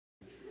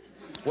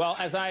Well,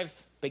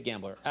 big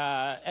gambler,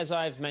 as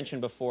I've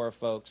mentioned before,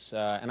 folks,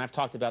 and I've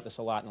talked about this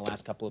a lot in the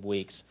last couple of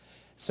weeks,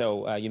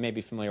 so you may be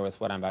familiar with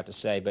what I'm about to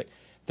say, but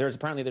there's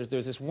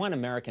this one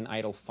American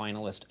Idol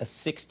finalist, a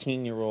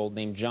 16-year-old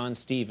named John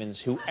Stevens,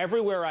 who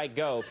everywhere I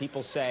go,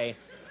 people say,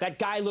 that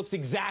guy looks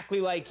exactly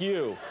like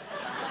you.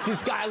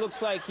 This guy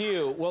looks like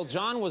you. Well,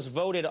 John was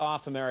voted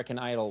off American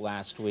Idol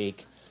last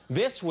week.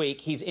 This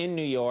week, he's in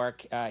New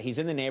York. He's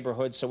in the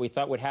neighborhood, so we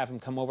thought we'd have him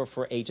come over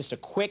for just a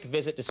quick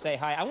visit to say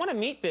hi. I want to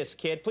meet this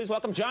kid. Please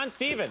welcome John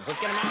Stevens. Let's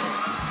get him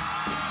out.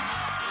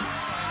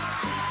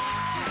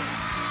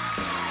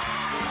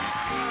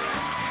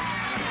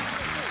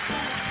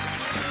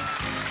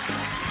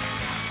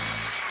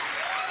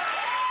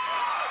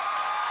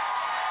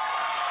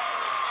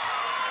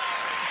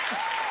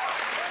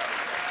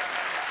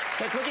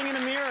 It's like looking in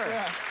a mirror.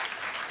 Yeah.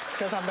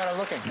 Except I'm better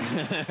looking.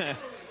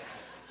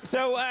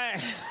 So,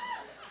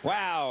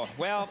 wow.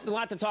 Well, a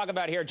lot to talk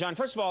about here, John.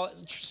 First of all,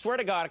 swear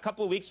to God, a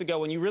couple of weeks ago,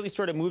 when you really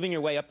started moving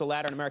your way up the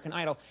ladder on American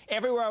Idol,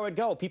 everywhere I would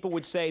go, people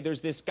would say, there's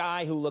this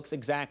guy who looks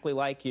exactly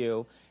like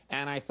you.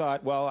 And I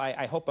thought, well,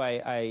 I hope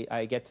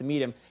I get to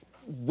meet him.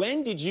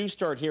 When did you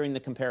start hearing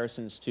the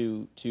comparisons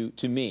to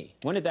me?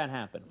 When did that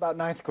happen? About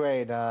 9th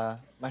grade.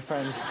 My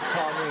friends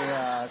called me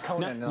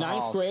Conan in the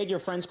halls. 9th grade, your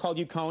friends called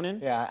you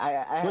Conan? Yeah, I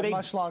had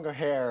much longer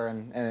hair,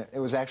 and it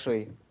was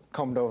actually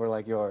combed over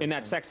like yours. In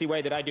that sexy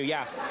way that I do,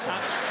 yeah.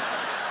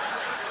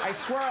 I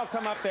swear I'll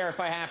come up there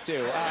if I have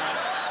to.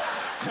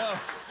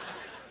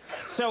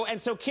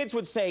 So kids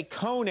would say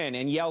Conan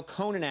and yell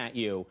Conan at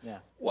you. Yeah.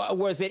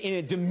 Was it in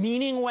a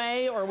demeaning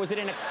way, or was it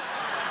in a...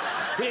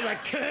 Were you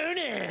like,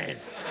 Conan?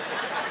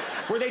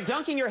 Were they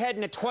dunking your head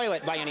in a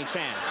toilet by any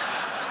chance?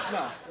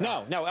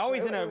 No,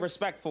 always in a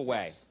respectful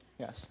way.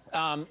 Yes.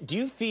 Do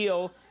you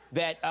feel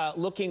that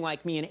looking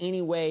like me in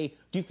any way,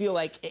 do you feel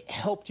like it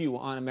helped you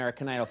on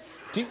American Idol?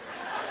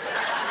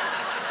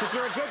 Because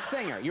you're a good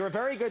singer. You're a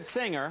very good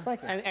singer.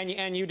 Thank you.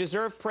 And you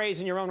deserve praise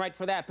in your own right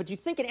for that. But do you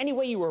think in any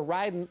way you were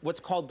riding what's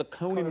called the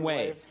Conan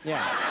wave?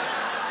 Yeah.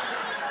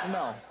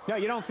 No. No,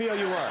 you don't feel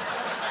you were?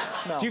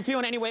 No. Do you feel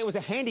in any way it was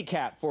a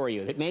handicap for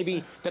you? That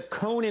maybe the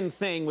Conan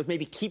thing was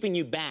maybe keeping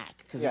you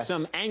back because of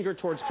some anger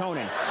towards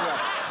Conan? Yes.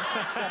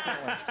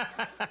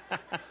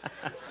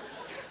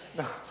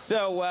 No.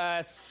 So,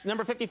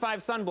 number 55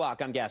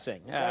 sunblock, I'm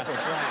guessing. Exactly.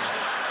 Yeah.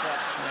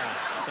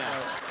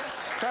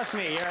 Trust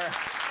me,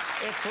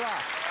 it's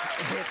rough.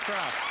 It's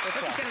rough.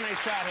 Let's just get a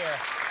nice shot here.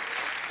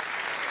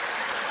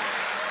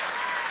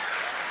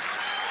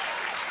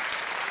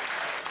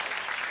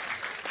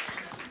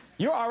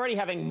 You're already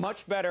having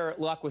much better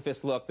luck with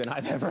this look than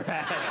I've ever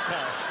had. So,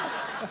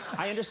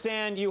 I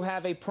understand you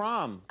have a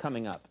prom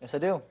coming up. Yes, I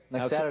do.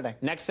 Next Saturday.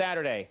 Next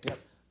Saturday. Yep.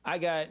 I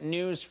got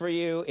news for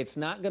you. It's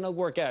not going to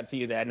work out for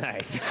you that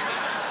night.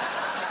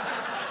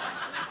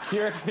 If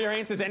your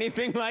experience is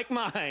anything like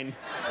mine.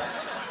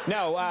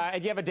 No,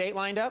 do you have a date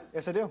lined up?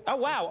 Yes, I do. Oh,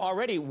 wow,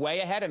 already way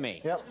ahead of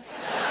me. Yep.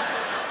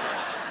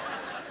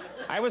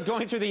 I was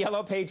going through the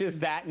yellow pages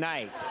that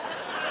night.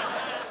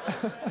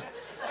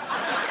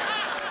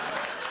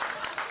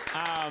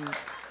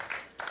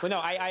 But no,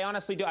 I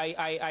honestly do.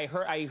 I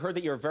heard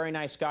that you're a very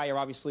nice guy. You're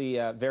obviously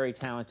very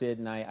talented,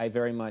 and I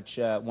very much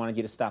wanted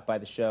you to stop by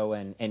the show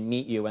and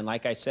meet you. And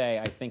like I say,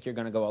 I think you're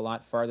going to go a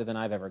lot farther than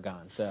I've ever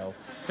gone. So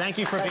thank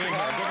you for being here. Good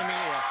to meet you.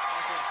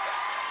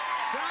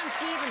 John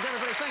Stevens,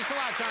 everybody. Thanks a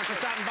lot, John, for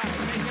stopping by.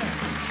 Take care.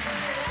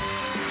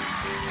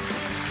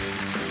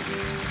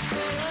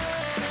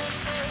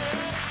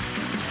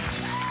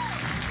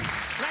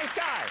 Nice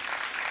guy.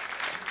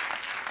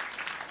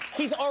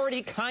 He's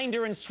already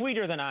kinder and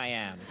sweeter than I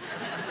am.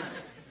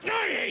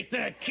 I hate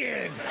that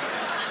kid.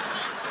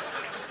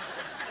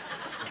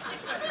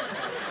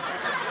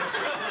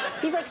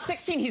 He's like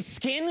 16. His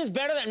skin is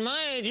better than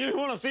mine. You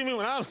want to see me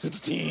when I was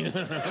 16.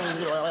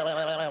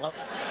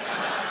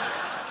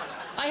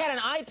 I had an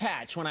eye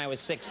patch when I was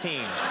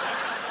 16.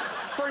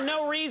 For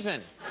no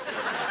reason.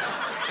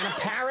 And a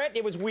parrot,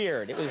 it was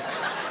weird. It was...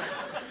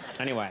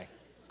 Anyway,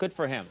 good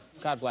for him.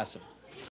 God bless him.